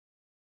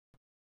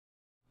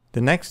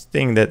The next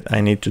thing that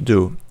I need to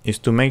do is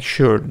to make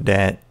sure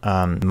that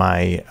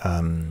my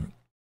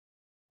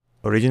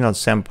original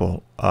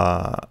sample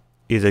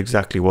is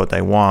exactly what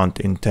I want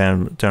in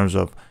terms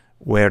of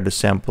where the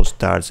sample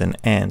starts and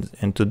ends.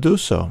 And to do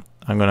so,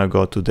 I'm going to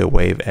go to the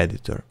wave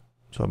editor.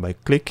 So by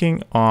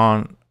clicking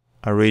on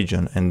a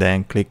region and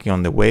then clicking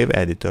on the wave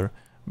editor,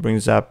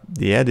 brings up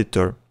the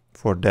editor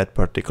for that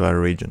particular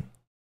region.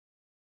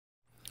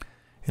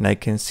 And I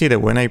can see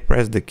that when I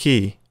press the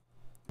key,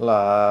 the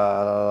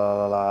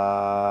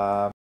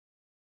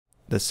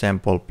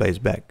sample plays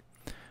back.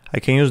 I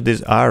can use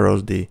these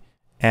arrows, the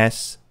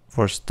S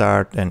for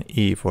start and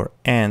E for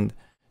end,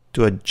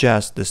 to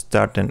adjust the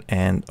start and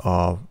end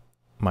of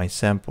my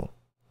sample.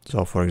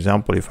 So for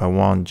example, if I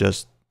want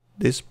just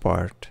this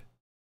part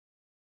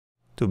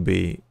to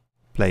be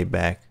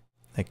playback,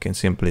 I can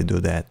simply do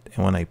that.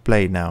 And when I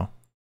play now,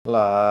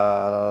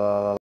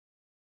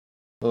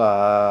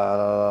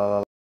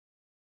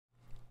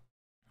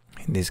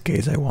 in this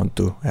case, I want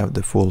to have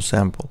the full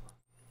sample.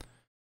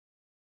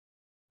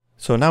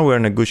 So now we're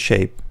in a good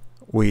shape.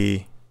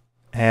 We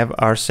have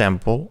our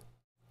sample.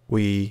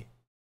 We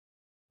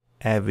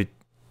have it.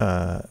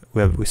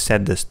 We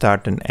set the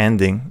start and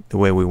ending the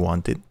way we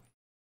want it.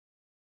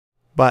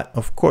 But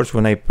of course,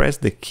 when I press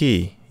the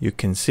key, you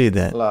can see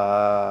that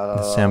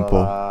the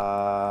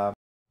sample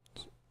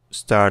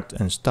starts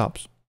and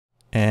stops.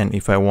 And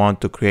if I want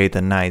to create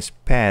a nice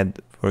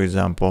pad, for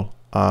example,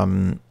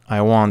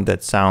 I want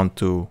that sound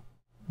to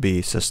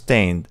be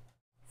sustained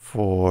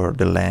for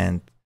the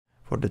length,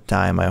 for the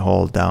time I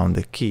hold down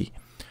the key.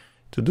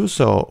 To do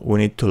so, we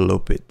need to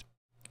loop it.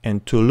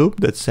 And to loop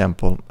that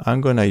sample,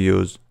 I'm going to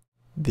use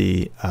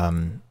the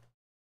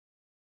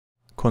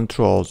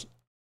controls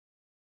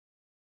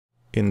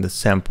in the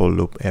sample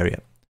loop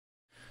area.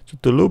 So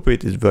to loop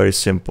it is very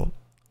simple.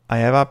 I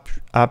have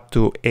up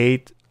to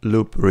 8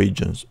 loop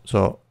regions.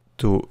 So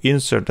to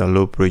insert a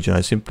loop region,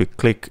 I simply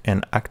click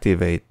and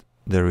activate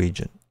the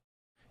region.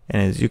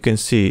 And as you can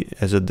see,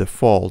 as a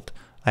default,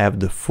 I have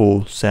the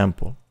full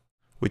sample,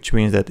 which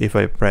means that if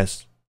I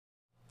press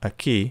a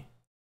key,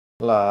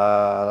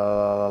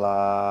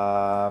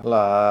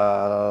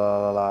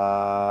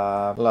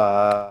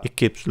 it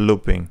keeps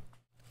looping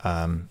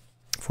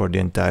for the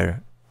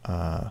entire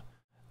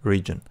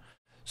region.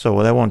 So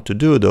what I want to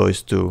do though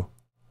is to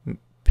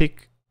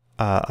pick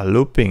a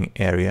looping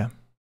area.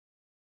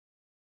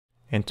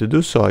 And to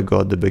do so, I go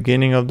at the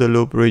beginning of the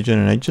loop region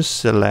and I just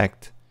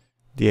select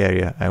the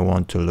area I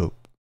want to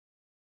loop.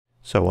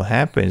 So what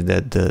happens is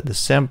that the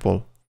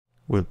sample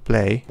will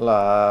play and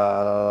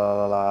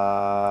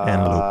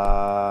loop.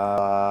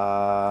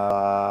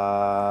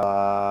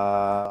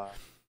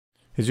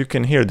 As you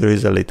can hear, there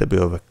is a little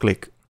bit of a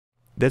click.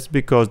 That's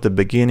because the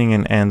beginning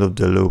and end of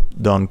the loop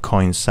don't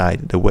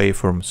coincide. The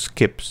waveform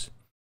skips.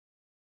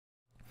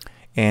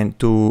 And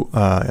to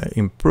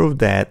improve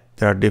that,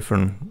 there are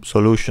different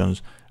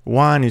solutions.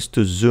 One is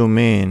to zoom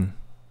in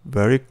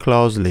very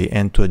closely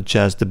and to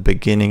adjust the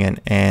beginning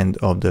and end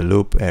of the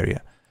loop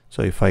area.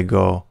 So if I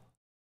go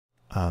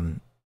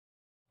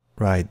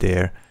right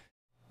there,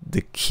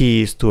 the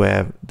key is to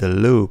have the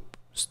loop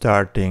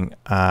starting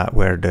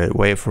where the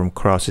waveform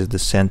crosses the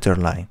center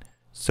line,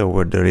 so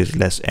where there is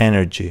less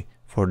energy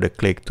for the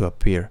click to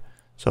appear.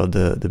 So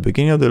the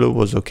beginning of the loop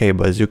was okay,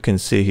 but as you can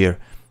see here,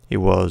 it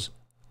was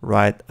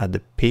right at the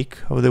peak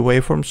of the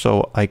waveform.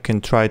 So I can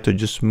try to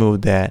just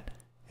move that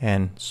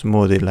and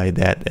smooth it like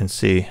that and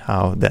see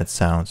how that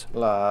sounds.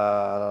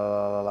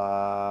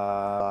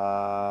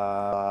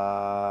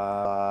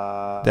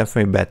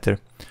 Definitely better.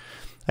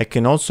 I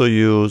can also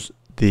use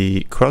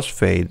the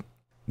crossfade.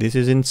 This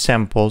is in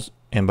samples,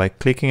 and by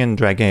clicking and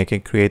dragging I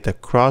can create a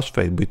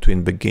crossfade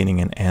between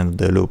beginning and end of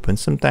the loop, and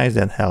sometimes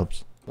that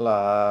helps.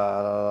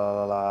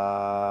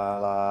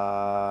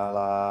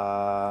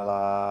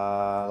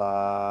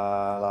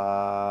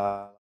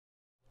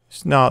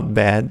 It's not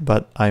bad,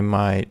 but I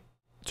might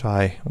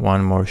try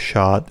one more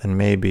shot and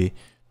maybe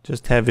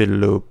just have it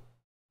loop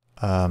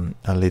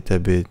a little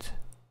bit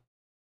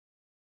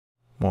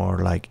more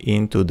like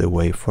into the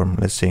waveform.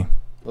 Let's see.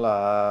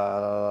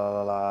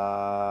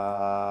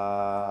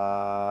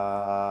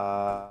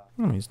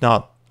 It's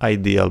not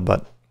ideal,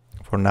 but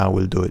for now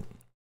we'll do it.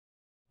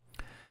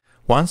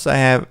 Once I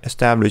have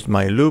established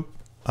my loop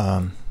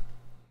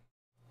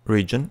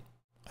region,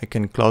 I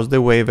can close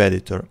the wave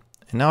editor,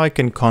 and now I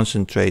can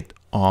concentrate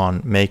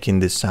on making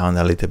this sound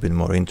a little bit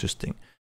more interesting.